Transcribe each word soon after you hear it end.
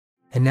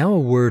And now a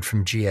word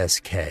from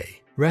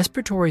GSK.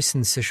 Respiratory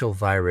syncytial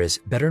virus,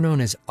 better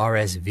known as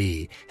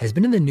RSV, has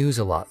been in the news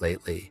a lot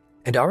lately,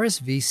 and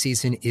RSV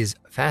season is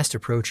fast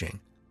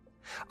approaching.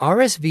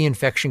 RSV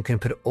infection can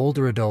put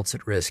older adults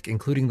at risk,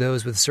 including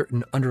those with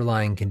certain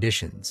underlying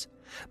conditions.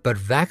 But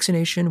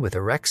vaccination with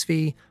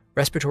Arexvy,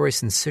 respiratory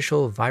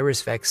syncytial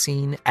virus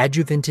vaccine,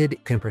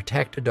 adjuvanted, can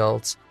protect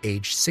adults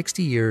aged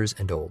 60 years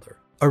and older.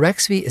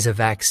 Arexvy is a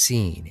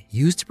vaccine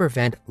used to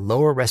prevent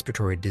lower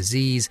respiratory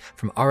disease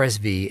from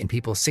RSV in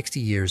people 60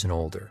 years and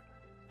older.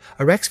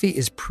 Arexvy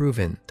is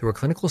proven through a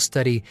clinical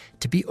study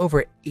to be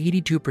over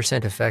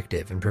 82%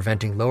 effective in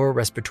preventing lower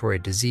respiratory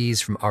disease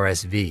from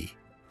RSV,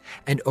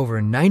 and over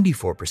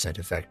 94%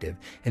 effective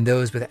in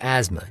those with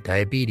asthma,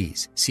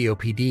 diabetes,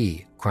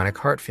 COPD, chronic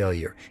heart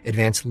failure,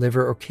 advanced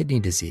liver or kidney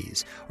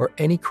disease, or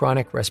any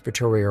chronic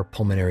respiratory or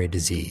pulmonary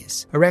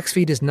disease.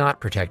 Arexvy does not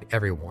protect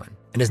everyone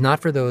and is not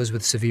for those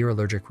with severe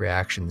allergic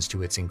reactions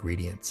to its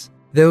ingredients.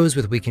 Those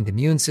with weakened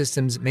immune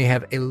systems may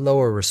have a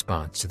lower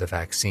response to the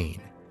vaccine.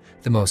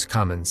 The most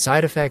common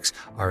side effects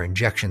are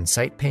injection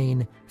site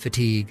pain,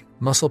 fatigue,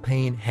 muscle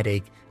pain,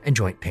 headache, and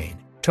joint pain.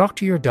 Talk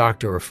to your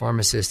doctor or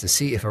pharmacist to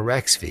see if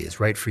Arexvy is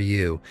right for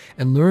you,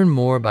 and learn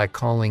more by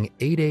calling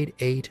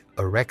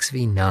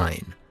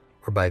 888-AREXVY-9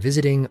 or by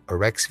visiting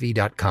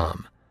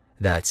arexvy.com.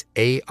 That's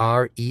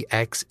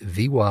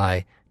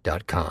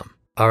AREXVY.com.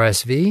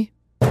 RSV?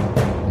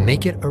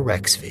 Make it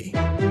Arexvy.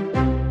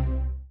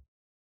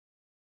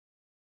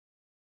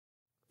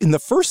 In the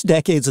first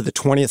decades of the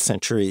 20th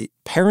century,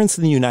 parents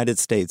in the United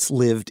States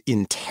lived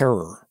in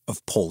terror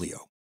of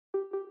polio.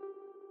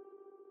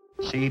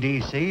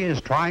 CDC is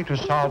trying to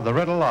solve the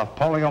riddle of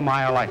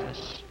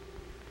poliomyelitis,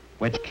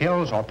 which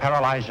kills or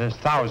paralyzes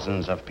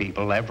thousands of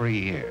people every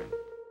year.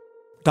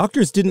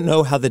 Doctors didn't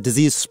know how the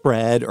disease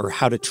spread or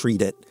how to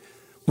treat it.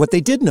 What they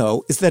did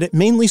know is that it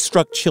mainly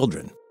struck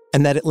children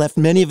and that it left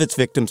many of its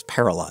victims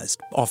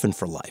paralyzed, often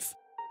for life.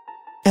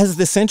 As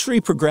the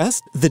century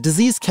progressed, the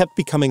disease kept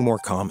becoming more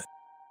common.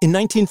 In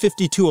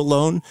 1952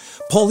 alone,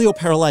 polio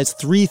paralyzed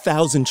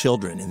 3,000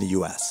 children in the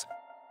U.S.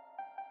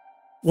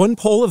 One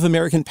poll of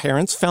American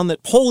parents found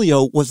that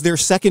polio was their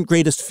second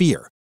greatest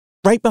fear,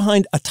 right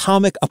behind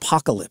atomic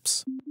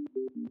apocalypse.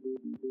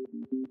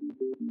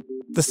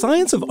 The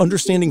science of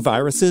understanding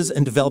viruses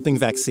and developing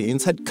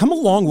vaccines had come a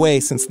long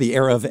way since the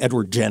era of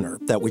Edward Jenner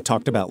that we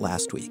talked about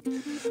last week.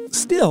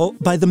 Still,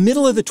 by the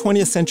middle of the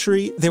 20th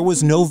century, there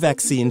was no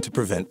vaccine to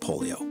prevent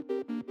polio.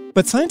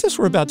 But scientists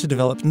were about to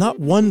develop not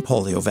one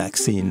polio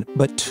vaccine,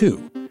 but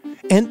two.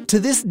 And to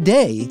this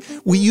day,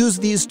 we use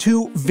these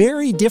two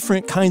very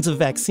different kinds of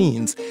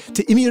vaccines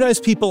to immunize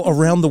people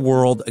around the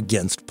world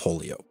against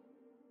polio.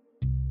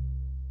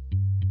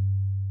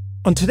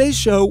 On today's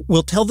show,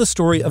 we'll tell the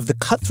story of the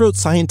cutthroat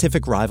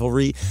scientific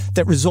rivalry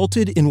that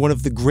resulted in one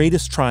of the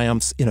greatest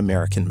triumphs in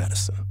American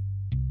medicine.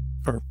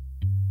 Or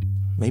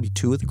maybe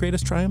two of the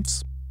greatest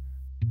triumphs?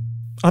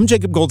 I'm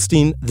Jacob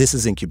Goldstein. This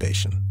is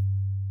Incubation.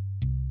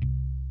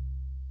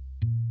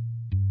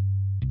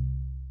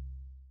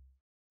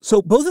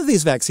 So both of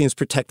these vaccines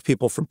protect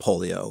people from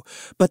polio,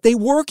 but they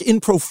work in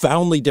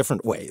profoundly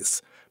different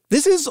ways.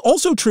 This is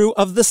also true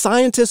of the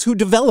scientists who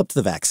developed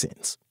the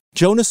vaccines,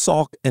 Jonas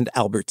Salk and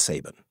Albert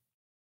Sabin.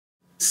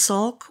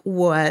 Salk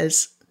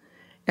was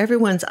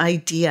everyone's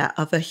idea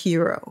of a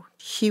hero.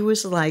 He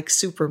was like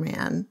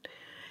Superman.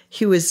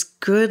 He was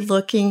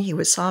good-looking, he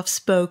was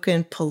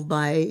soft-spoken,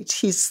 polite.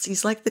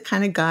 He's like the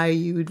kind of guy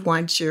you'd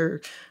want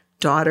your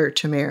daughter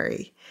to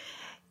marry.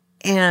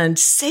 And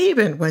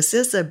Sabin was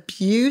this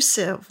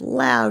abusive,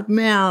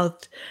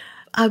 loud-mouthed,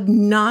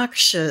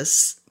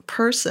 obnoxious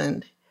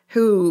person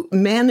who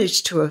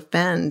managed to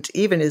offend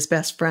even his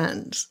best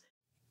friends.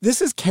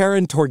 This is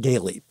Karen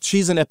Torgheli.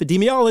 She's an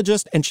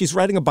epidemiologist, and she's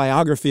writing a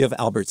biography of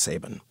Albert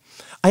Sabin.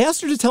 I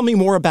asked her to tell me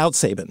more about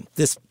Sabin,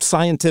 this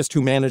scientist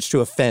who managed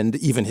to offend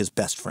even his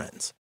best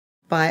friends.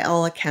 By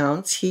all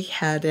accounts, he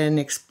had an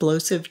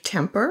explosive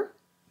temper.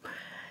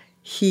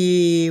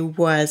 He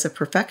was a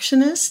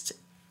perfectionist.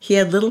 He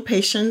had little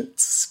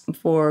patience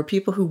for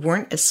people who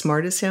weren't as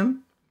smart as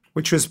him.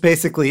 Which was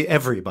basically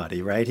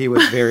everybody, right? He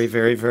was very,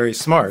 very, very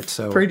smart.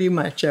 So pretty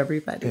much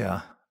everybody.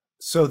 Yeah.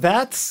 So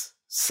that's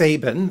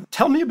Sabin.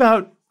 Tell me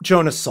about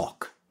Jonas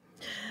Salk.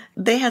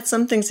 They had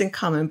some things in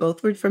common.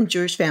 Both were from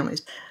Jewish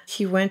families.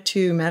 He went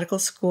to medical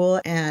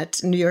school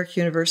at New York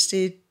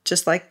University,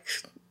 just like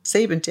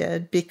Sabin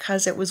did,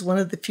 because it was one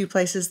of the few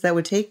places that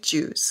would take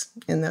Jews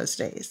in those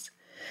days.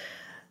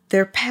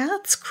 Their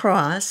paths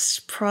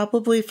crossed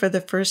probably for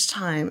the first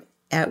time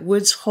at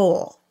Woods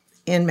Hole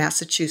in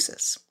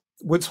Massachusetts.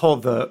 Woods Hole,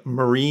 the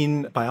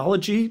Marine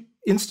Biology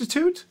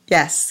Institute?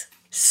 Yes.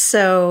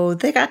 So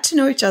they got to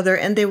know each other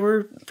and they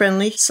were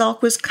friendly.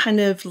 Salk was kind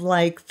of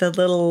like the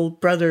little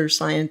brother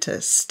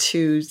scientist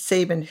to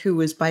Sabin, who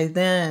was by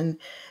then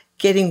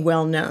getting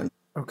well known.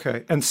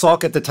 Okay. And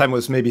Salk at the time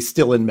was maybe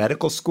still in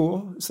medical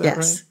school, is that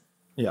yes.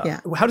 right? Yeah.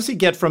 How does he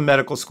get from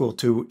medical school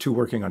to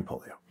working on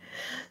polio?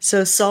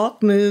 So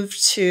Salk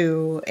moved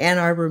to Ann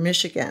Arbor,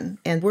 Michigan,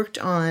 and worked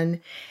on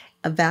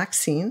a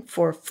vaccine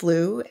for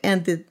flu.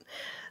 And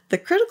the The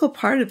critical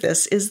part of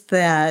this is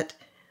that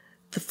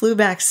the flu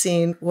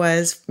vaccine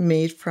was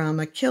made from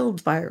a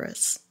killed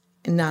virus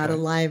and not a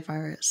live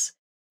virus.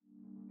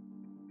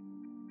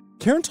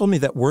 Karen told me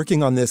that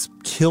working on this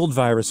killed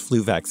virus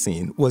flu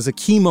vaccine was a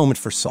key moment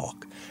for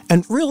Salk,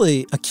 and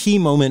really a key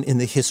moment in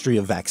the history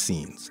of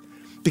vaccines.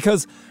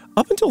 Because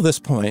up until this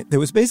point, there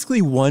was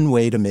basically one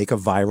way to make a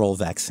viral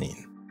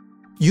vaccine.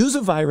 Use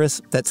a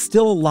virus that's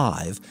still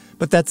alive,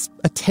 but that's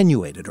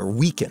attenuated or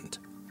weakened.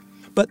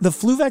 But the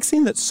flu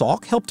vaccine that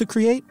Salk helped to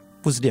create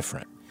was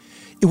different.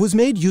 It was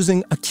made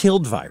using a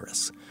killed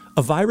virus,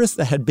 a virus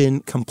that had been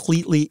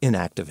completely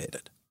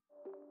inactivated.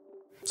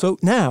 So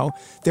now,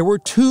 there were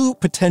two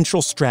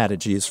potential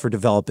strategies for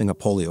developing a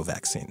polio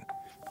vaccine: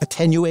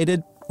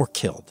 attenuated or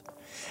killed.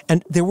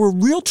 And there were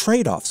real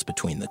trade-offs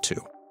between the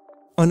two.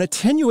 An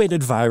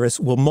attenuated virus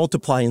will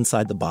multiply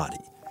inside the body.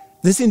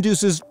 This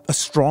induces a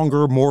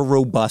stronger, more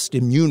robust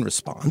immune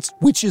response,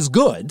 which is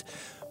good.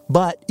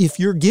 But if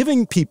you're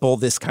giving people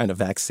this kind of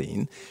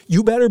vaccine,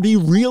 you better be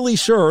really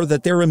sure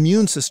that their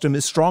immune system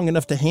is strong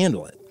enough to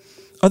handle it.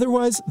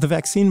 Otherwise, the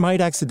vaccine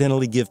might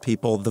accidentally give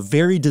people the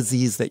very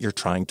disease that you're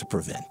trying to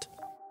prevent.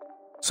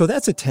 So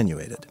that's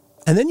attenuated.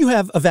 And then you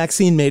have a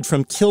vaccine made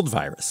from killed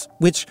virus,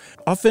 which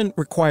often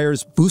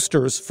requires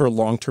boosters for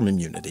long-term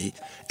immunity.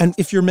 And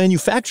if you're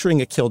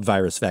manufacturing a killed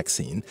virus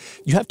vaccine,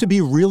 you have to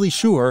be really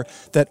sure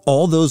that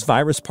all those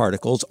virus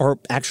particles are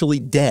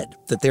actually dead,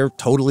 that they're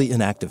totally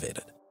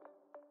inactivated.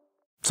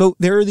 So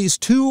there are these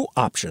two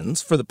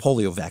options for the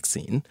polio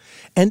vaccine,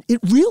 and it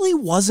really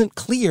wasn't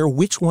clear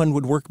which one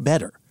would work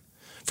better.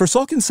 For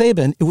Salk and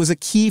Sabin, it was a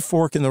key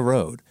fork in the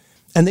road,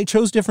 and they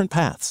chose different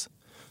paths.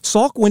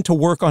 Salk went to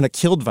work on a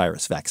killed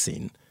virus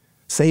vaccine.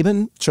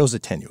 Sabin chose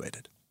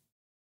attenuated.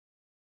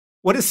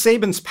 What is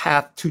Sabin's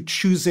path to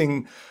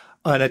choosing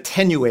an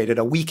attenuated,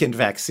 a weakened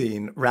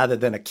vaccine rather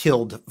than a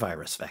killed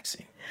virus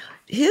vaccine?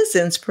 His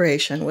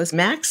inspiration was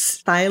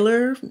Max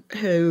Theiler,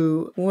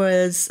 who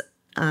was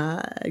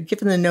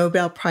given the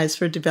Nobel Prize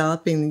for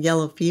developing the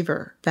yellow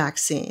fever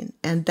vaccine,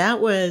 and that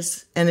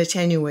was an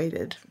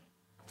attenuated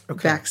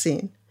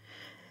vaccine.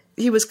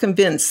 He was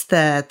convinced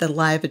that the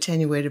live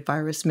attenuated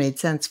virus made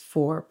sense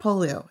for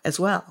polio as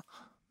well.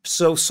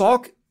 So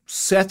Salk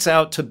sets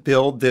out to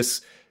build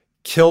this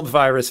killed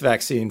virus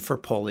vaccine for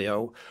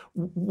polio.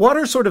 What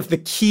are sort of the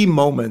key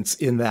moments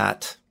in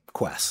that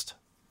quest?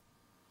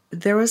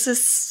 There was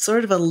this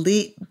sort of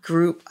elite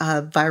group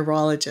of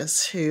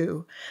virologists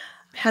who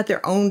had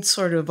their own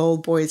sort of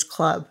old boys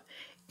club.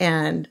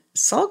 And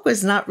Salk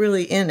was not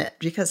really in it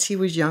because he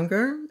was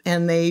younger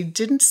and they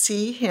didn't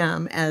see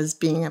him as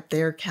being up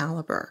their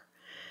caliber.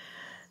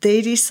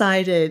 They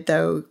decided,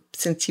 though,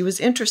 since he was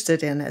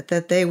interested in it,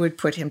 that they would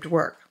put him to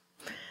work.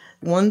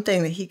 One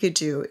thing that he could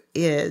do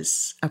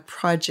is a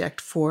project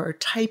for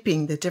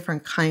typing the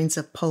different kinds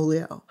of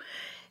polio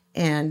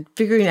and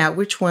figuring out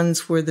which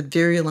ones were the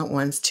virulent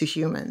ones to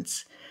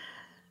humans,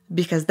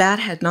 because that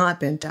had not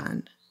been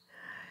done.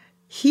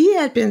 He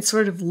had been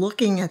sort of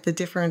looking at the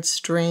different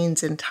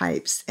strains and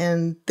types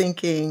and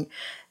thinking,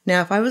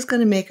 now, if I was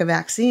going to make a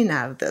vaccine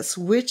out of this,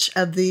 which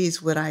of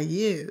these would I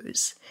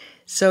use?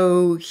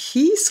 So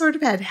he sort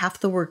of had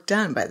half the work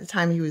done by the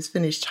time he was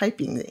finished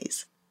typing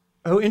these.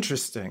 Oh,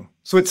 interesting.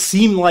 So it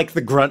seemed like the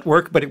grunt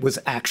work, but it was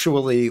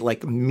actually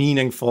like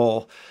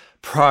meaningful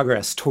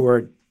progress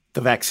toward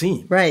the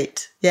vaccine.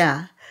 Right.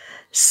 Yeah.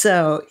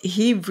 So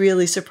he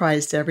really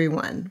surprised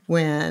everyone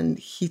when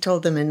he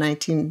told them in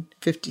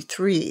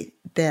 1953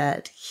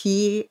 that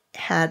he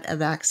had a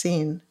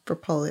vaccine for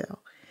polio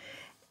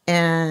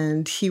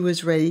and he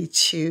was ready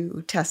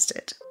to test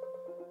it.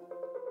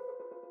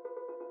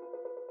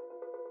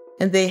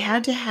 And they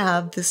had to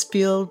have this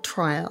field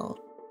trial.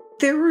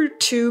 There were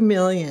 2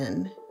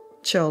 million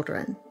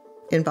children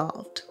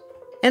involved.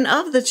 And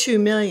of the 2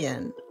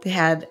 million, they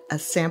had a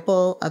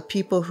sample of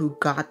people who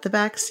got the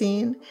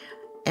vaccine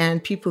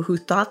and people who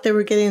thought they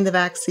were getting the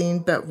vaccine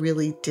but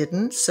really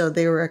didn't. So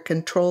they were a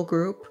control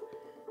group.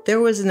 There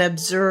was an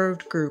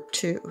observed group,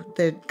 too,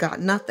 that got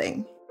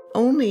nothing.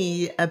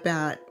 Only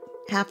about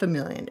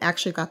 500,000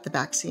 actually got the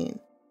vaccine.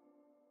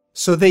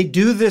 So they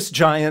do this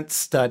giant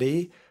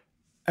study,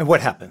 and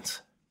what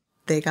happens?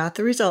 They got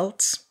the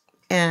results,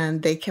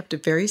 and they kept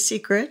it very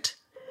secret.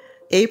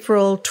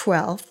 April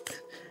 12th,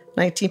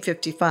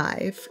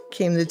 1955,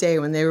 came the day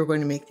when they were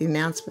going to make the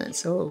announcement.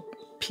 So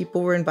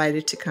people were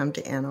invited to come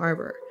to Ann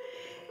Arbor.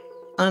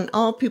 And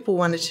all people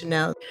wanted to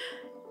know,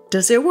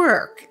 does it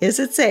work? Is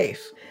it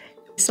safe?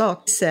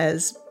 Salk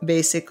says,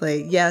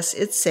 basically, yes,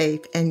 it's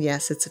safe, and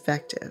yes, it's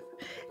effective.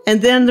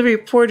 And then the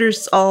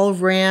reporters all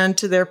ran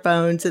to their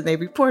phones, and they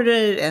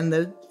reported, and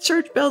the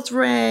church bells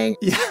rang.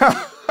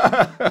 Yeah.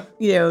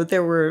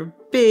 There were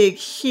big,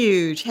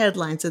 huge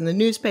headlines in the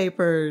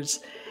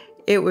newspapers.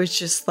 It was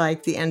just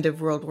like the end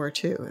of World War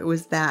II. It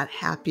was that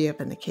happy of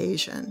an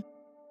occasion.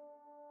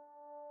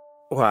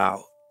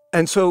 Wow.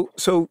 And so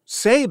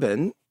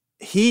Sabin,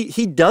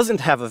 he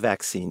doesn't have a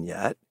vaccine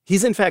yet.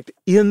 He's, in fact,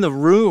 in the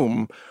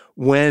room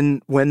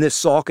when this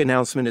Salk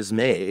announcement is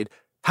made.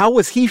 How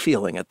was he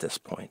feeling at this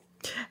point?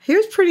 He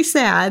was pretty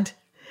sad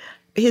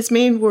His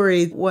main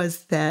worry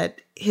was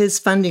that his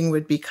funding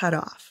would be cut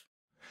off.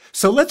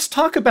 So let's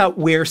talk about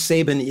where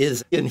Sabin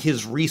is in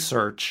his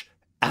research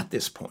at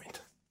this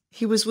point.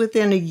 He was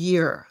within a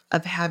year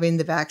of having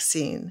the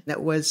vaccine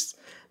that was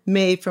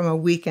made from a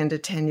weakened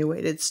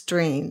attenuated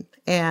strain.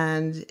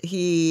 And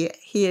he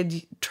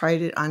had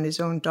tried it on his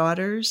own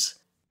daughters.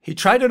 He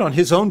tried it on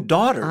his own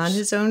daughters? On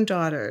his own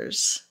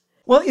daughters.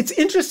 Well, it's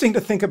interesting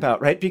to think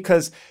about, right?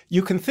 Because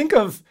you can think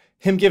of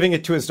him giving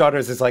it to his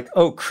daughters as like,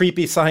 oh,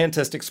 creepy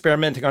scientist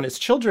experimenting on his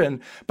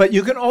children. But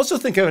you can also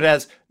think of it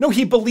as, no,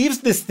 he believes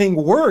this thing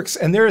works.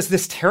 And there is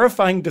this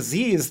terrifying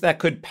disease that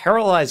could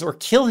paralyze or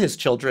kill his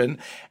children.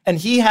 And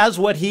he has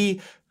what he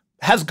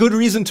has good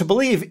reason to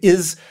believe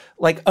is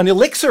like an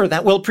elixir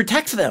that will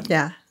protect them.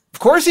 Yeah. Of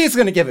course he's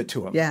going to give it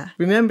to him. Yeah.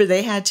 Remember,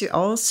 they had to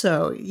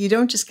also, you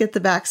don't just get the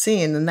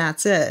vaccine and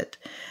that's it.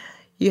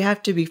 You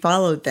have to be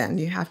followed then.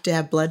 You have to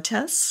have blood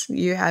tests.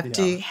 You have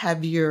to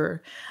have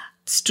your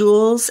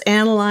stools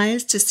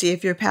analyzed to see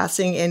if you're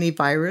passing any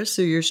virus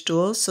through your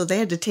stools. So they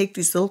had to take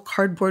these little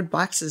cardboard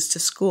boxes to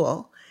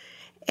school.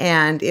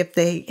 And if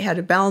they had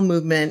a bowel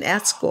movement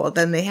at school,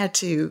 then they had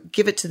to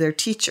give it to their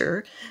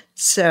teacher.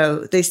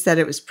 So they said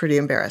it was pretty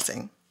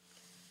embarrassing.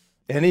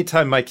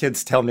 Anytime my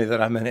kids tell me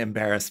that I'm going to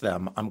embarrass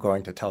them, I'm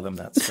going to tell them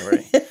that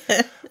story.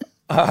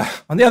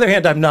 On the other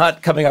hand, I'm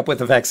not coming up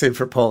with a vaccine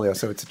for polio,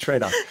 so it's a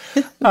trade-off.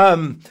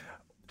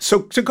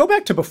 So to go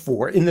back to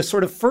before, in the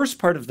sort of first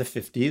part of the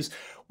 50s,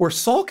 were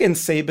Salk and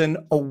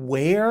Sabin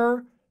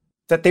aware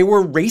that they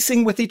were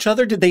racing with each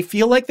other? Did they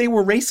feel like they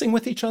were racing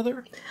with each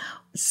other?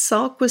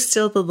 Salk was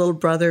still the little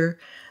brother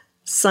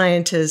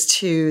scientist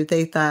who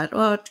they thought,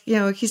 well,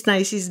 he's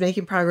nice, he's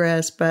making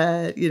progress,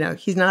 but,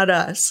 he's not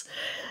us.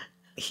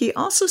 He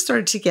also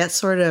started to get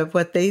sort of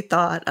what they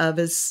thought of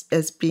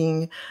as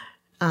being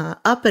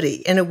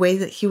uppity in a way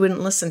that he wouldn't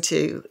listen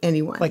to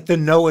anyone. Like the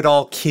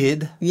know-it-all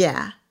kid?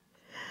 Yeah.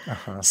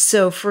 Uh-huh.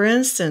 So, for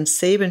instance,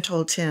 Sabin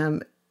told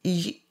him,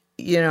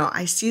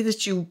 I see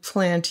that you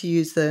plan to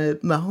use the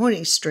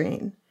Mahoney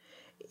strain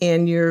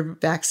in your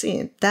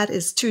vaccine. That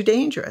is too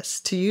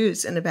dangerous to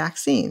use in a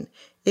vaccine.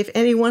 If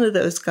any one of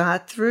those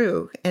got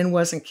through and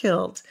wasn't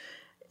killed,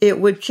 it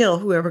would kill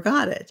whoever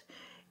got it.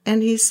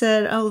 And he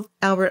said, oh,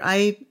 Albert,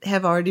 I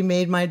have already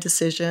made my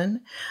decision.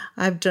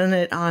 I've done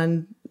it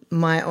on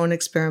my own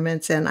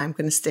experiments and I'm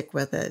going to stick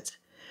with it.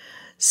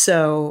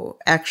 So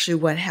actually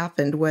what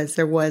happened was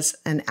there was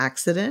an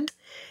accident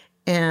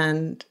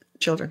and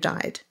children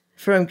died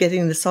from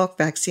getting the Salk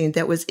vaccine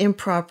that was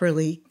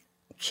improperly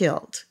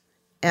killed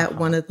at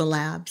one of the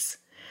labs.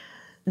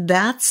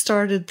 That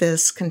started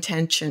this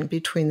contention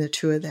between the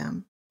two of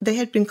them. They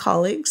had been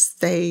colleagues.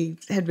 They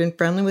had been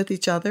friendly with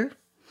each other.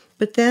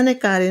 But then it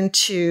got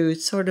into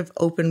sort of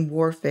open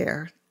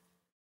warfare.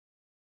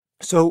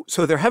 So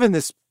they're having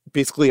this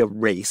basically a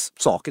race,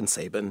 Salk and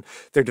Sabin.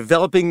 They're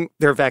developing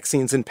their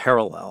vaccines in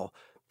parallel.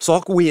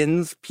 Salk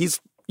wins. He's,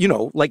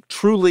 like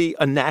truly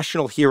a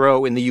national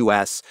hero in the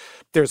U.S.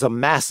 There's a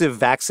massive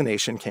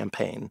vaccination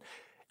campaign.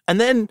 And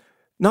then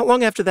not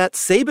long after that,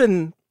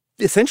 Sabin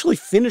essentially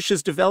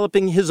finishes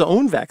developing his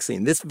own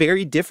vaccine, this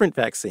very different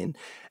vaccine.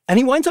 And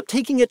he winds up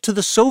taking it to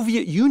the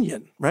Soviet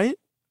Union, right?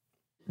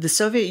 The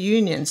Soviet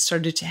Union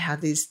started to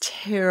have these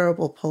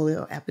terrible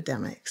polio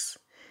epidemics.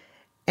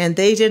 And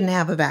they didn't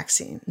have a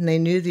vaccine, and they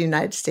knew the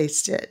United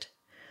States did.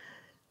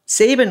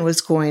 Sabin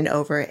was going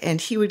over,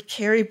 and he would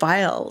carry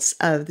vials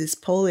of this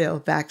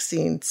polio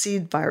vaccine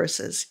seed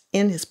viruses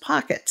in his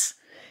pockets,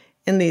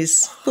 in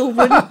these little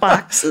wooden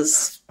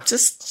boxes,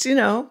 just,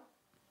 in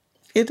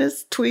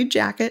his tweed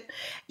jacket.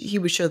 He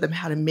would show them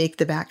how to make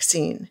the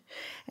vaccine.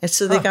 And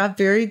so they got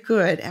very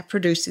good at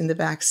producing the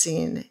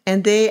vaccine,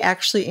 and they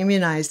actually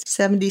immunized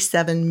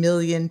 77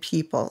 million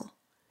people.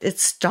 It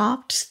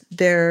stopped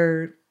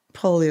their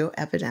polio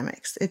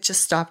epidemics. It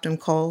just stopped them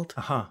cold.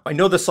 I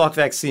know the Salk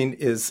vaccine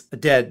is a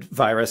dead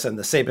virus and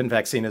the Sabin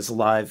vaccine is a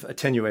live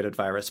attenuated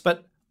virus,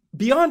 but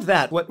beyond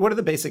that, what are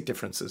the basic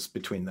differences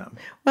between them?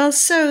 Well,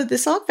 so the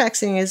Salk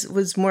vaccine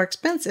was more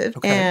expensive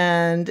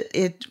and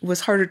it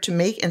was harder to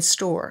make and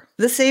store.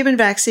 The Sabin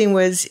vaccine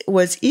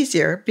was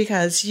easier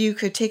because you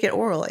could take it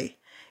orally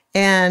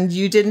and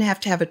you didn't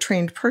have to have a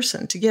trained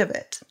person to give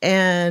it.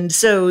 And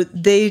so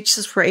they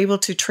just were able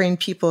to train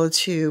people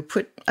to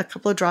put a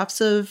couple of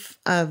drops of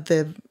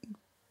the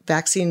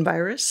vaccine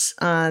virus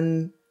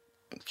on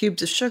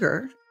cubes of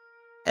sugar.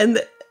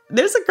 And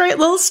there's a great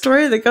little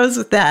story that goes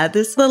with that.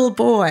 This little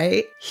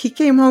boy, he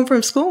came home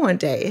from school one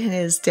day and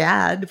his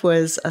dad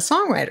was a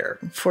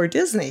songwriter for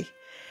Disney.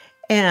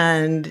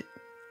 And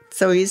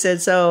so he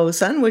said, so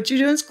son, what'd you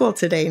do in school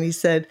today? And he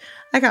said,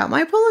 I got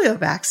my polio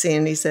vaccine.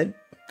 And he said,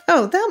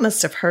 oh, that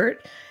must have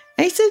hurt.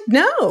 And he said,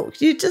 no,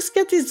 you just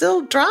get these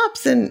little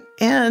drops and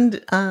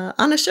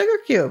on a sugar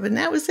cube. And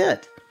that was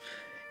it.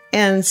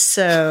 And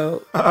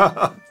so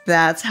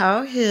that's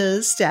how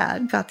his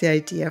dad got the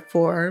idea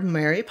for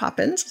Mary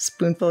Poppins. A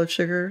spoonful of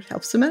sugar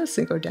helps the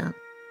medicine go down.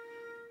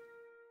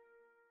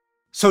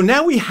 So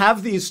now we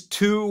have these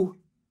two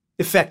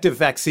effective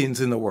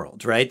vaccines in the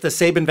world, right? The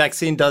Sabin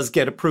vaccine does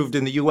get approved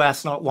in the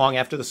U.S. not long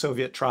after the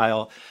Soviet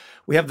trial,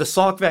 We have the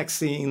Salk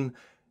vaccine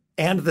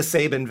and the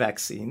Sabin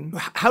vaccine.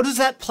 How does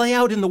that play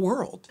out in the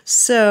world?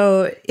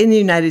 So in the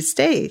United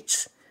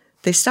States,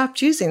 they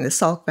stopped using the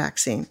Salk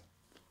vaccine.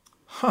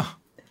 Huh.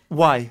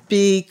 Why?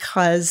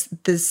 Because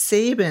the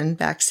Sabin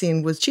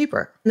vaccine was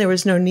cheaper. There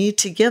was no need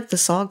to give the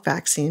Salk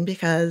vaccine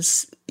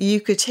because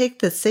you could take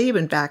the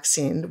Sabin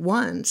vaccine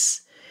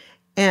once,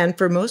 and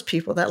for most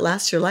people, that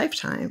lasts your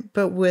lifetime.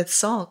 But with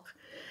Salk,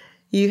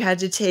 you had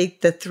to take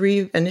the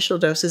 3 initial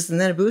doses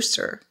and then a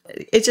booster.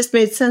 It just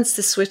made sense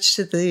to switch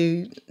to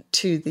the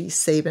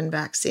Sabin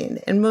vaccine,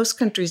 and most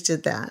countries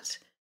did that.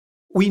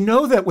 We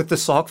know that with the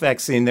Salk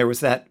vaccine, there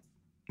was that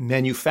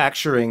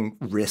manufacturing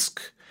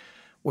risk,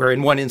 where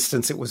in one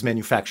instance it was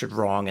manufactured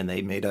wrong and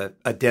they made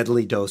a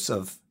deadly dose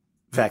of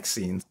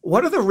vaccine.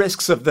 What are the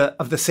risks of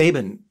the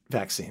Sabin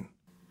vaccine?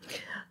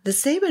 The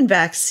Sabin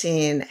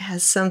vaccine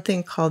has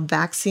something called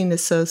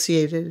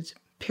vaccine-associated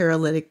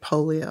paralytic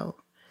polio.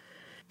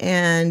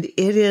 And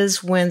it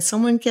is when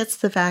someone gets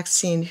the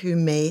vaccine who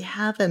may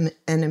have an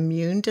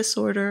immune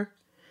disorder.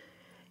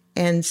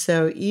 And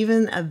so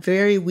even a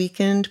very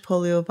weakened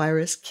polio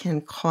virus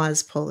can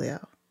cause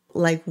polio,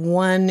 like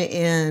 1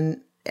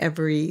 in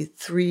every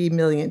 3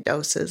 million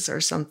doses or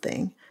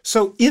something.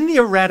 So in the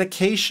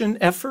eradication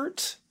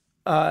effort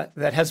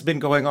that has been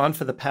going on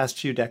for the past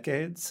few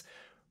decades,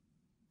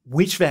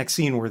 which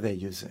vaccine were they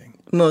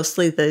using?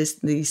 Mostly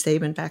the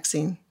Sabin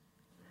vaccine.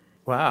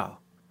 Wow.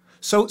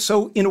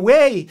 So in a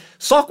way,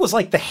 Salk was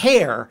like the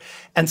hare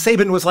and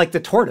Sabin was like the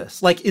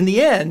tortoise. Like in the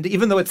end,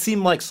 even though it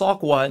seemed like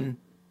Salk won,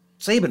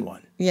 Sabin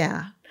won.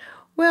 Yeah.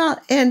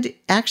 Well, and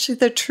actually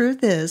the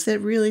truth is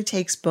it really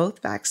takes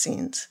both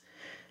vaccines.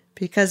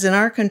 Because in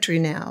our country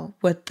now,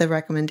 what the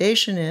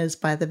recommendation is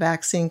by the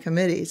vaccine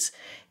committees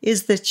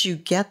is that you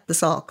get the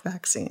Salk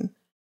vaccine.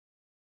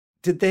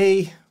 Did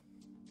they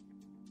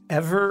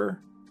ever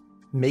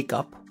make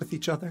up with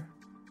each other?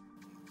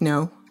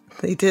 No,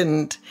 they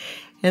didn't.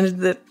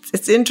 And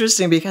it's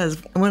interesting because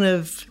one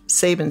of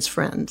Sabin's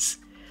friends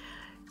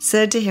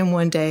said to him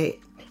one day,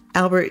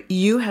 Albert,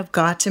 you have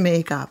got to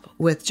make up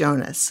with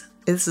Jonas.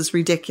 This is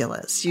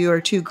ridiculous. You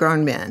are 2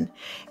 grown men,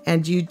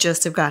 and you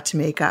just have got to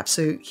make up.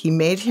 So he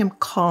made him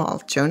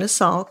call Jonas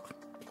Salk,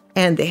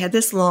 and they had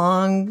this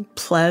long,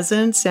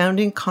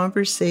 pleasant-sounding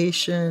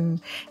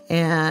conversation,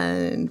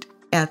 and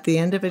at the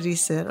end of it, he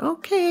said,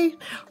 okay,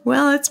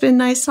 well, it's been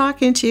nice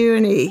talking to you.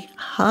 And he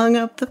hung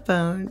up the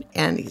phone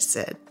and he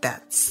said,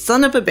 that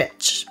son of a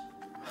bitch.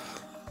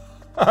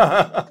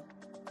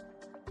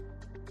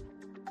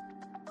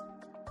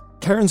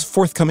 Karen's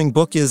forthcoming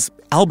book is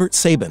Albert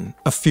Sabin,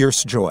 A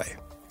Fierce Joy.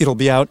 It'll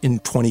be out in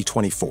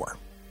 2024.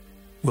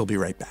 We'll be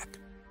right back.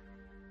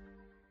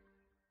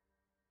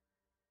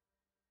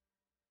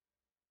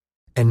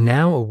 And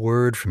now a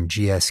word from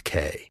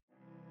GSK.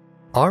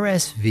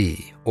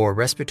 RSV, or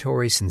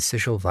respiratory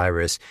syncytial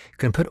virus,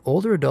 can put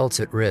older adults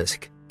at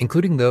risk,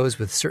 including those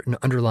with certain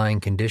underlying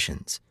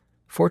conditions.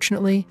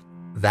 Fortunately,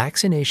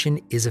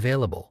 vaccination is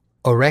available.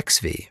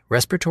 Arexvy,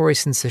 respiratory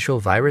syncytial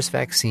virus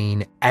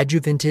vaccine,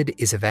 adjuvanted,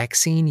 is a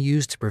vaccine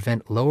used to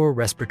prevent lower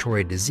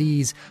respiratory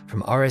disease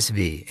from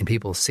RSV in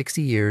people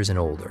 60 years and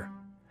older.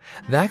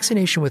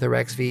 Vaccination with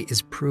Arexvy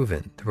is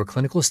proven through a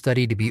clinical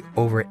study to be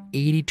over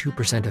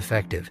 82%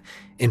 effective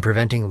in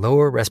preventing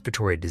lower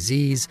respiratory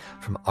disease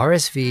from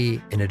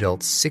RSV in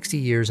adults 60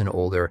 years and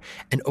older,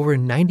 and over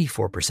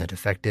 94%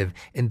 effective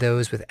in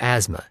those with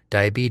asthma,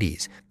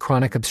 diabetes,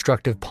 chronic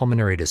obstructive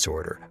pulmonary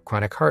disorder,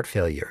 chronic heart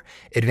failure,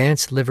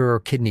 advanced liver or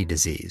kidney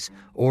disease,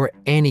 or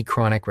any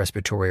chronic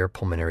respiratory or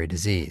pulmonary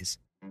disease.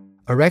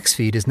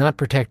 Arexvy does not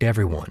protect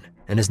everyone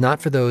and is not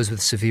for those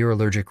with severe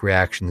allergic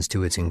reactions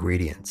to its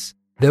ingredients.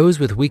 Those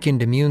with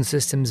weakened immune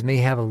systems may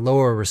have a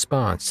lower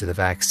response to the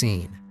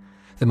vaccine.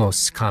 The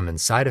most common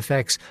side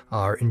effects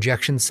are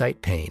injection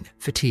site pain,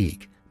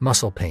 fatigue,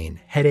 muscle pain,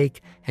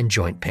 headache, and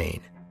joint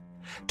pain.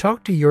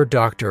 Talk to your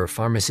doctor or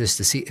pharmacist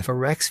to see if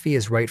Arexvy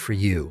is right for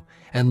you,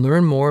 and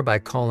learn more by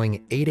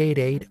calling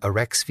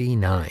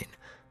 888-AREXVY-9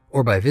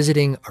 or by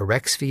visiting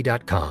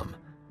arexvy.com.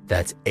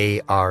 That's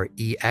AREXVY.com.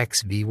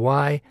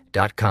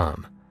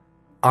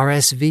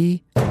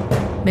 RSV,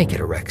 make it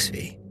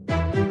Arexvy.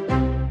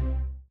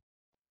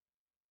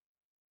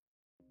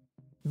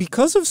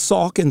 Because of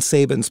Salk and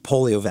Sabin's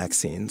polio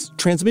vaccines,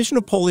 transmission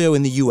of polio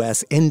in the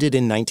U.S. ended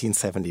in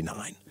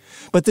 1979.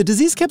 But the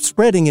disease kept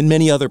spreading in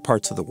many other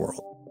parts of the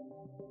world.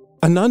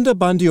 Ananda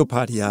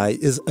Bandyopadhyay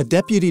is a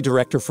deputy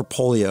director for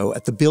polio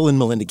at the Bill and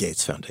Melinda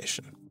Gates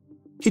Foundation.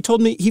 He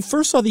told me he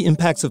first saw the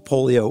impacts of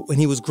polio when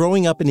he was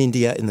growing up in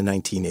India in the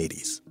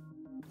 1980s.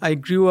 I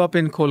grew up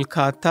in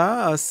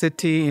Kolkata, a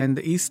city in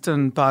the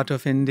eastern part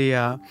of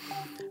India,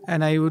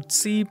 and I would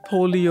see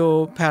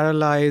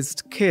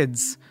polio-paralyzed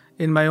kids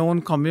in my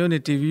own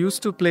community. We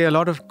used to play a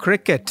lot of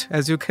cricket,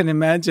 as you can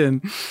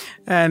imagine.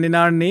 And in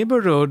our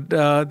neighborhood,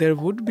 there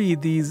would be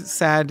these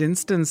sad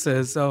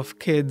instances of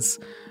kids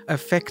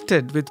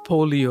affected with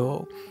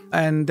polio.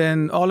 And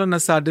then all on a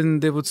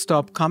sudden, they would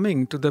stop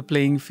coming to the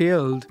playing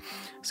field.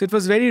 So it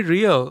was very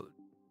real.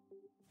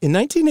 In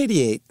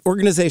 1988,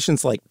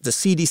 organizations like the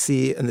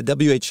CDC and the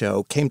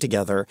WHO came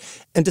together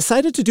and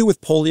decided to do with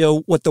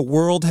polio what the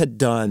world had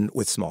done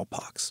with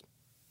smallpox,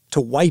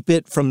 to wipe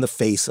it from the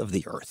face of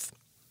the earth.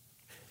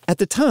 At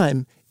the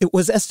time, it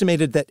was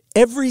estimated that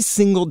every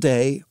single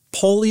day,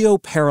 polio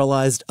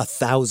paralyzed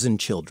 1,000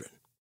 children.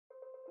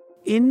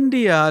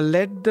 India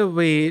led the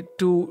way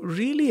to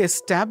really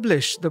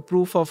establish the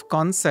proof of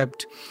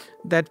concept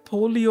that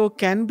polio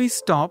can be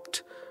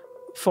stopped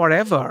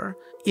forever,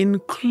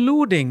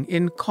 including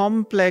in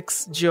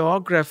complex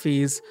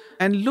geographies.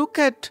 And look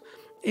at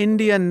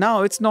India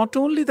now. It's not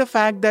only the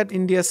fact that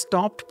India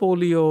stopped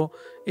polio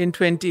in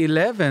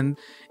 2011,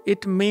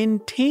 it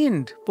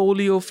maintained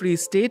polio-free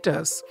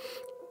status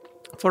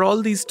for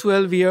all these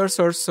 12 years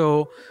or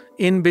so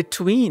in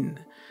between.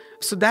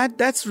 So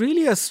that's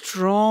really a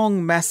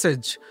strong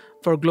message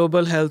for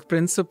global health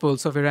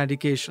principles of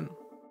eradication.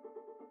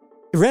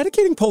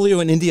 Eradicating polio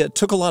in India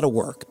took a lot of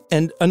work,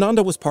 and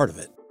Ananda was part of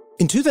it.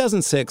 In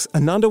 2006,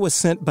 Ananda was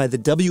sent by the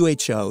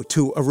WHO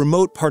to a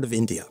remote part of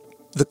India,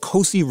 the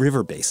Kosi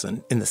River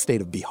Basin in the state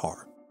of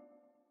Bihar.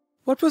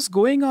 What was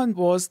going on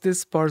was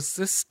this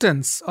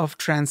persistence of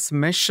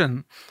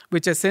transmission,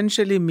 which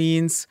essentially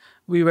means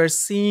we were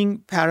seeing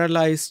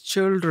paralyzed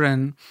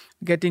children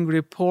getting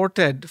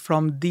reported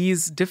from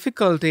these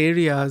difficult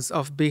areas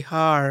of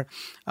Bihar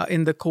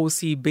in the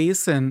Kosi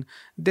Basin,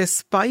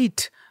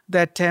 despite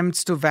the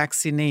attempts to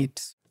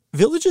vaccinate.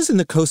 Villages in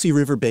the Kosi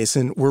River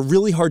Basin were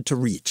really hard to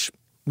reach.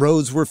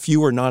 Roads were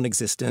few or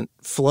non-existent,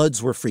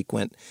 floods were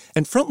frequent,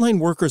 and frontline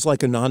workers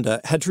like Ananda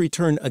had to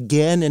return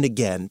again and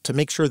again to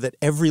make sure that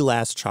every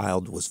last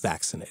child was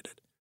vaccinated.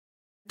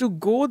 To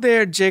go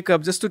there,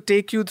 Jacob, just to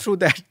take you through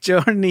that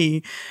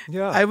journey,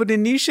 I would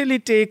initially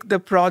take the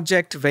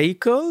project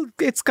vehicle.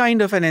 It's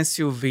kind of an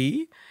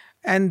SUV.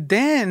 And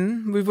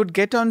then we would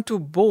get onto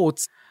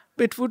boats.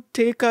 It would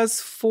take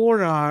us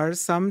 4 hours,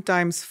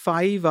 sometimes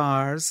 5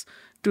 hours,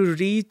 to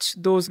reach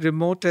those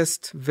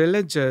remotest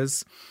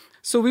villages.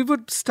 So we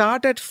would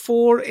start at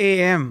 4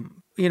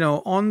 a.m.,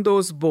 on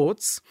those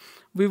boats.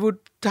 We would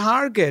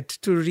target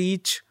to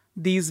reach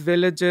these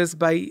villages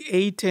by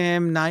 8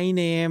 a.m., 9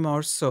 a.m.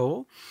 or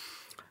so.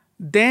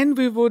 Then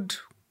we would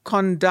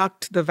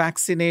conduct the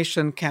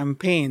vaccination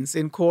campaigns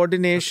in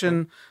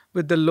coordination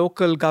with the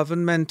local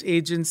government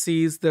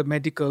agencies, the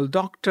medical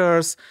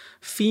doctors,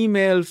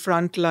 female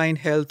frontline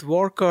health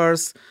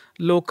workers,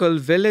 local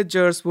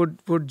villagers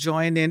would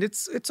join in.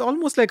 It's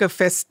almost like a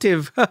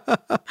festive, day.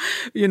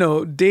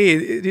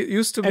 It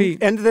used to be.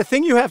 And the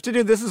thing you have to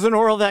do, this is an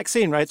oral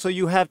vaccine, right? So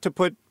you have to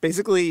put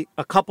basically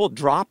a couple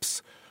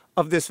drops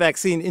of this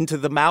vaccine into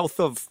the mouth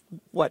of,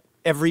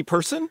 every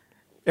person?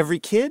 Every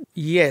kid?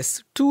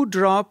 Yes, 2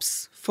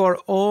 drops for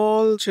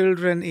all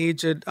children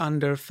aged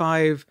under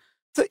 5.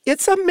 So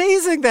it's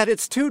amazing that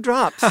it's 2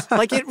 drops.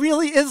 It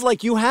really is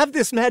you have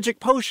this magic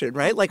potion,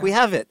 right? We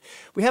have it.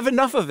 We have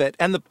enough of it.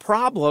 And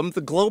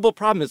the global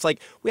problem is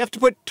we have to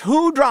put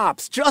 2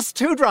 drops, just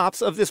 2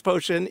 drops of this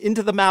potion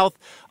into the mouth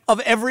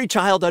of every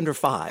child under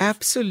 5.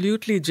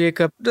 Absolutely,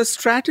 Jacob. The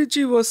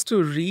strategy was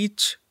to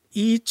reach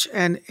each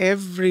and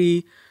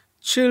every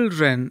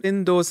children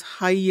in those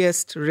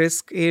highest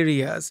risk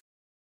areas.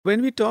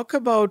 When we talk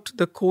about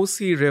the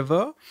Kosi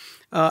River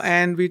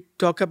and we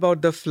talk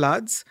about the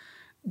floods,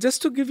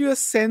 just to give you a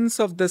sense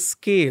of the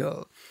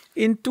scale,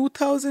 in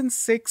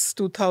 2006,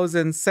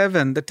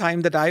 2007, the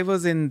time that I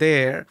was in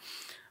there,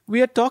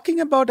 we are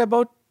talking about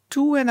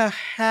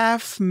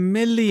 2.5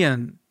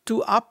 million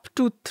to up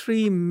to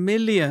 3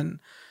 million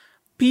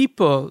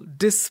people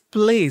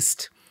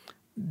displaced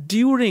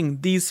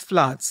during these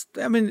floods.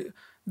 I mean,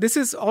 this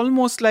is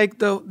almost like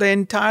the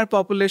entire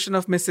population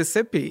of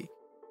Mississippi.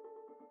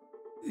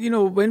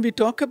 When we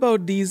talk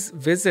about these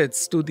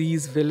visits to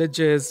these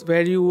villages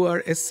where you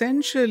are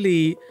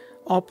essentially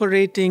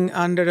operating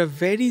under a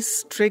very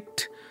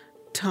strict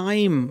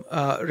time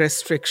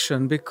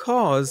restriction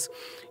because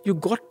you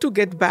got to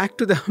get back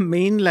to the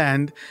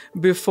mainland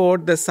before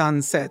the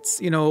sun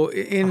sets.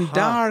 In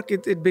dark,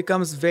 it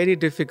becomes very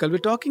difficult. We're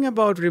talking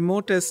about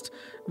remotest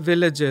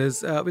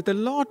villages with a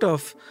lot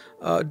of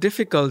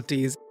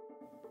difficulties.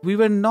 We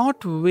were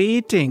not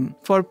waiting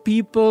for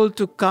people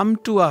to come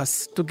to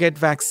us to get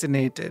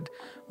vaccinated.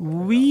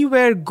 We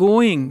were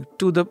going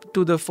to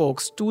the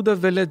folks, to the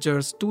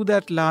villagers, to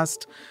that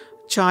last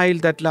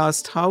child, that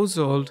last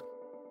household.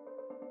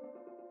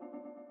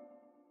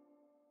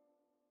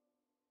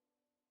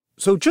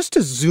 So just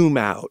to zoom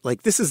out,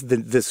 this is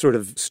the sort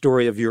of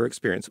story of your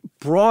experience.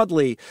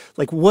 Broadly,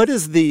 what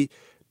is the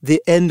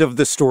end of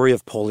the story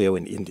of polio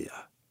in India?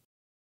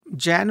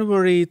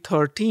 January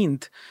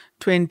 13th,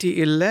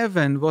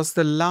 2011 was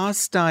the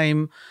last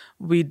time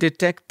we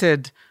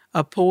detected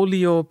a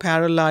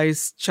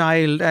polio-paralyzed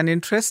child. And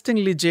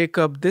interestingly,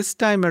 Jacob, this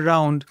time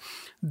around,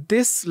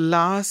 this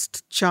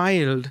last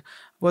child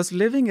was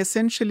living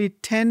essentially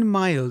 10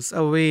 miles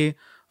away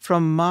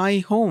from my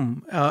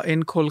home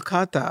in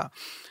Kolkata.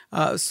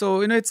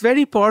 So it's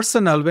very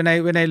personal when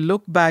I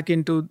look back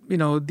into,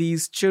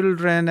 these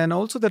children and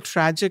also the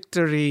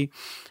trajectory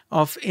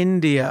of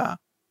India.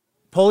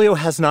 Polio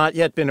has not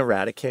yet been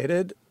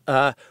eradicated.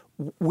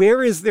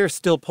 Where is there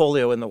still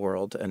polio in the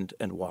world, and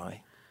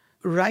why?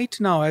 Right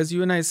now, as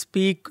you and I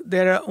speak,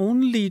 there are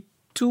only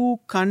 2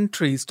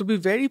 countries, to be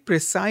very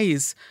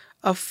precise,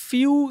 a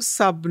few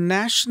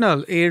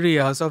subnational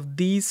areas of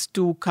these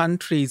 2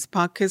 countries,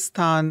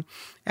 Pakistan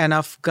and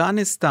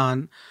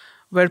Afghanistan,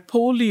 where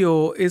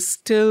polio is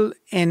still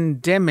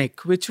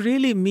endemic, which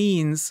really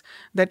means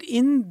that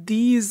in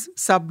these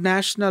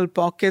subnational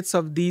pockets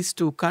of these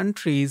 2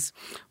 countries,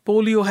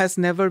 polio has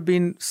never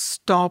been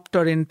stopped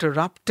or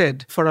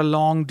interrupted for a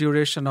long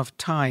duration of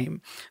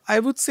time. I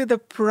would say the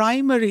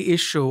primary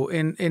issue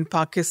in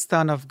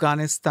Pakistan,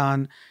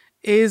 Afghanistan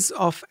is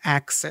of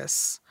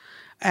access.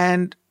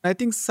 And I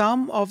think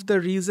some of the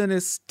reason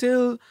is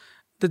still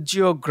the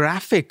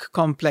geographic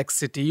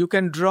complexity. You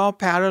can draw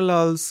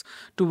parallels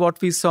to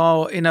what we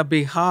saw in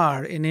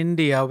Bihar in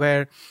India,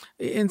 where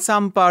in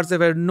some parts there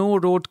were no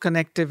road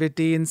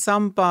connectivity. In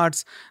some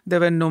parts there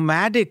were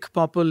nomadic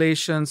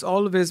populations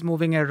always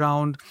moving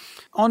around.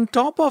 On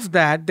top of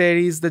that, there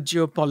is the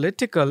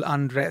geopolitical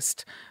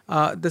unrest,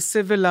 the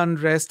civil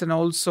unrest, and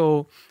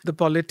also the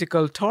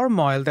political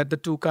turmoil that the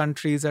 2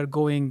 countries are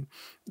going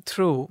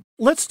through.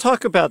 Let's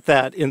talk about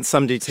that in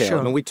some detail. Sure.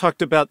 And we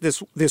talked about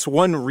this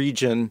one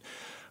region,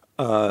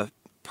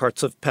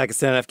 parts of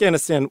Pakistan and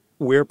Afghanistan,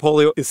 where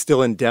polio is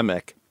still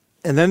endemic.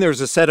 And then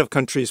there's a set of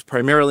countries,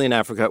 primarily in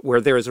Africa,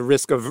 where there is a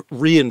risk of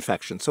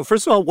reinfection. So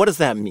first of all, what does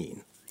that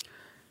mean?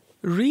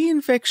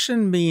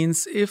 Reinfection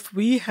means if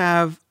we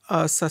have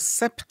a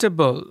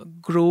susceptible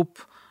group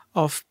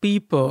of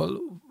people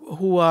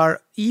who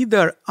are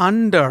either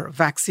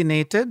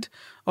under-vaccinated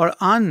or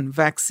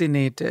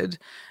unvaccinated,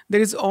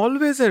 there is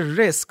always a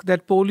risk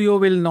that polio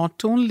will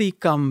not only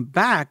come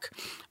back,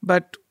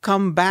 but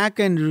come back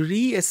and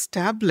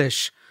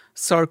re-establish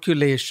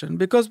circulation,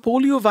 because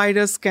polio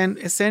virus can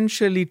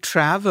essentially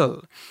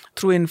travel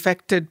through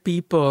infected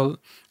people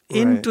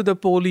into the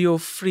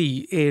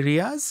polio-free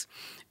areas.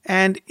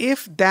 And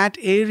if that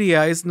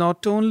area is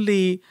not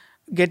only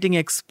getting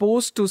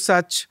exposed to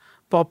such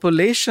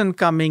population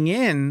coming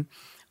in,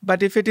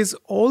 but if it is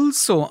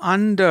also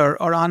under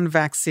or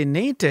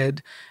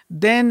unvaccinated,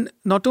 then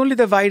not only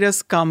the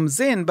virus comes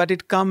in, but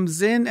it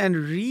comes in and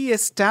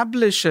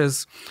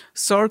re-establishes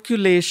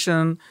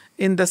circulation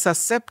in the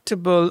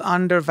susceptible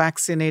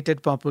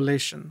under-vaccinated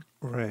population.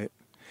 Right.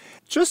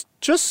 Just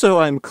so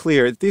I'm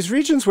clear, these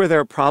regions where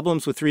there are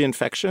problems with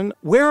reinfection,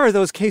 where are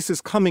those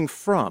cases coming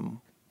from?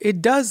 It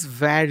does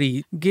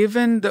vary,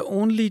 given the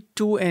only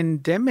 2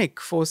 endemic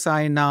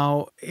foci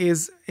now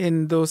is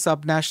in those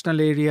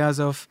subnational areas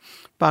of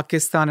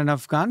Pakistan and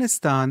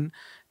Afghanistan.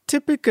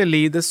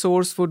 Typically, the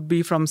source would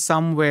be from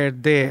somewhere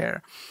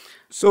there.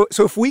 So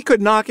if we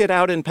could knock it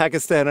out in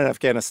Pakistan and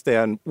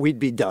Afghanistan, we'd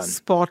be done.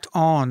 Spot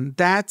on.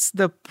 That's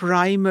the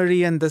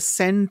primary and the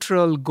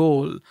central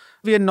goal.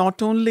 We are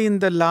not only in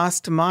the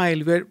last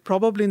mile, we're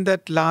probably in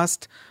that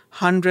last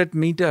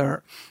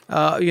 100-meter,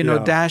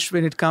 dash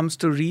when it comes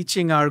to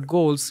reaching our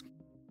goals.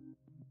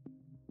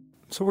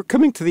 So we're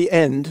coming to the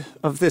end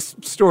of this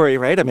story,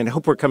 right? I mean, I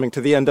hope we're coming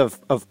to the end of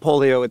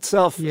polio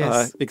itself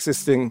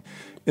existing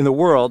in the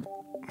world.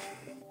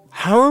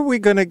 How are we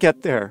going to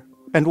get there?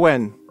 And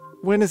when?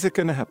 When is it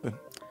going to happen?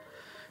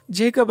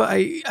 Jacob,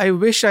 I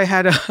wish I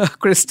had a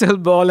crystal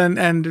ball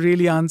and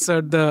really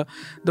answered the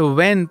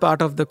when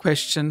part of the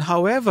question.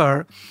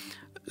 However,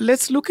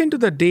 let's look into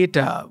the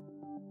data.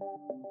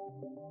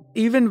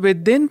 Even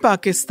within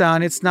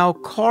Pakistan, it's now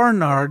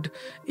cornered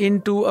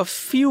into a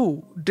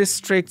few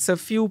districts, a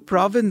few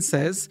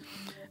provinces.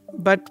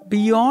 But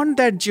beyond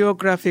that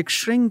geographic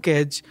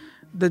shrinkage,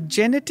 the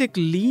genetic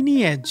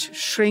lineage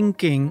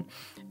shrinking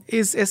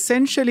is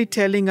essentially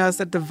telling us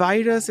that the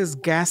virus is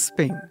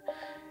gasping.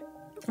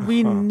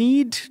 We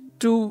need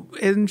to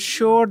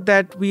ensure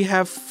that we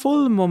have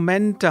full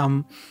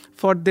momentum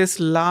for this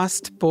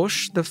last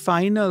push, the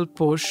final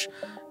push,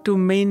 to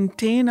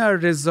maintain our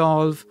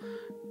resolve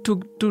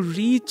to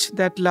reach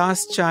that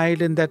last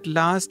child in that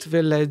last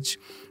village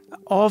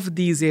of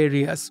these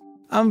areas.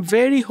 I'm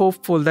very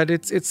hopeful that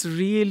it's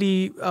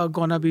really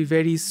gonna be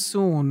very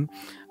soon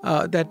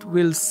that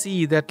we'll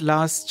see that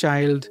last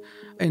child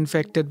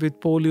infected with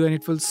polio, and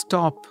it will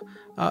stop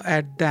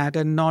at that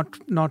and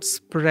not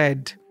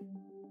spread.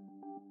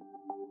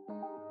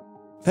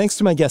 Thanks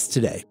to my guests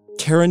today,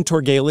 Karen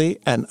Torgheli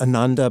and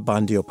Ananda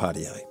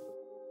Bandyopadhyay.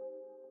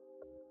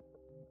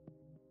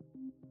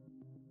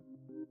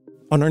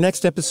 On our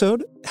next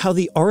episode, how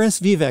the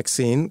RSV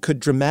vaccine could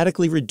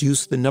dramatically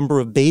reduce the number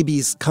of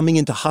babies coming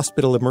into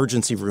hospital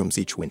emergency rooms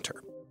each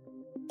winter.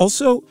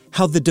 Also,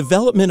 how the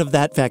development of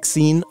that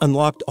vaccine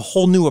unlocked a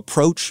whole new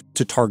approach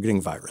to targeting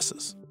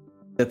viruses.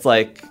 It's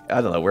like, I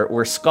don't know,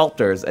 we're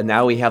sculptors, and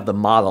now we have the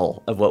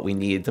model of what we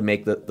need to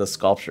make the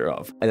sculpture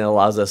of. And it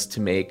allows us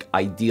to make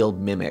ideal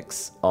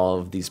mimics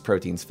of these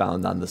proteins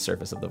found on the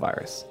surface of the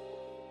virus.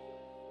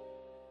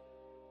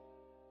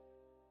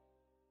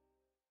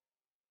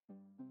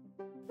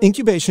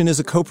 Incubation is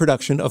a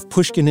co-production of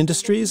Pushkin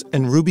Industries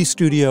and Ruby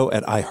Studio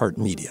at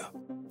iHeartMedia.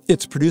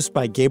 It's produced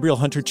by Gabriel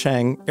Hunter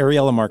Chang,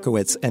 Ariella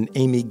Markowitz, and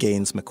Amy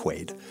Gaines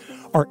McQuaid.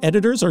 Our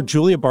editors are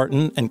Julia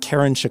Barton and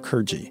Karen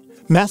Shakurji.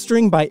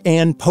 Mastering by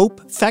Ann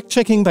Pope,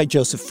 fact-checking by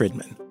Joseph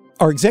Friedman.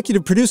 Our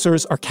executive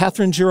producers are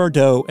Catherine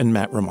Girardeau and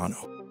Matt Romano.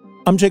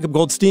 I'm Jacob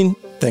Goldstein.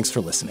 Thanks for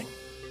listening.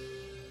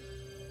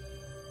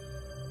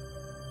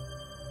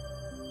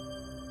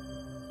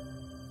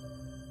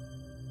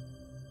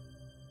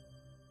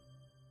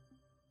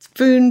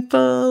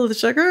 Spoonful of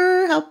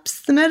sugar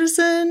helps the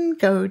medicine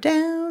go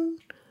down.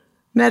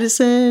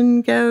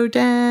 Medicine go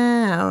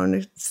down.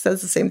 It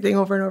says the same thing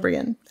over and over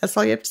again. That's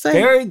all you have to say.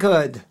 Very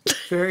good.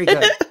 Very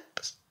good.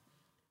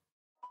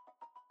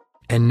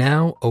 And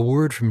now, a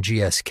word from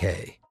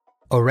GSK.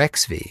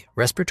 Arexvy,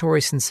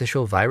 respiratory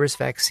syncytial virus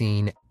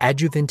vaccine,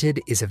 adjuvanted,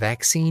 is a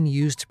vaccine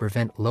used to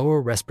prevent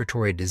lower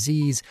respiratory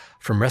disease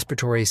from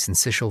respiratory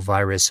syncytial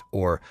virus,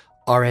 or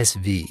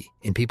RSV,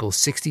 in people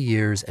 60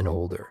 years and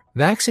older.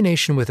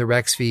 Vaccination with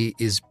Arexvy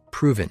is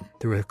proven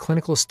through a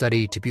clinical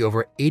study to be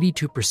over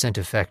 82%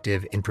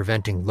 effective in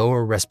preventing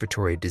lower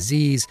respiratory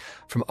disease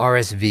from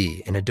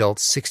RSV in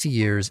adults 60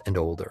 years and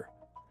older.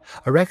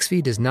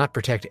 Arexvy does not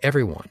protect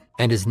everyone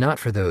and is not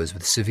for those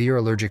with severe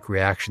allergic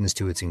reactions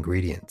to its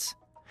ingredients.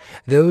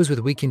 Those with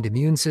weakened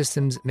immune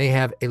systems may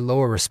have a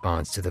lower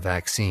response to the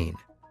vaccine.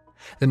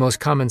 The most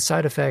common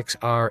side effects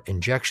are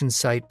injection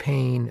site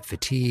pain,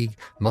 fatigue,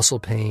 muscle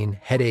pain,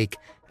 headache,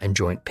 and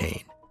joint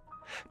pain.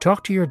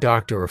 Talk to your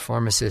doctor or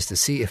pharmacist to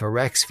see if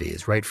Arexvy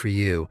is right for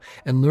you,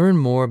 and learn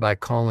more by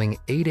calling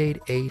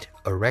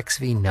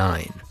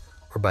 888-AREXVY-9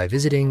 or by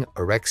visiting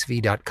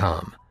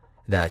arexvy.com.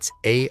 That's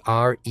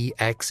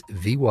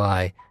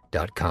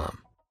AREXVY.com.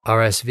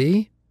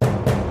 RSV?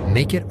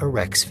 Make it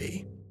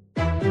Arexvy.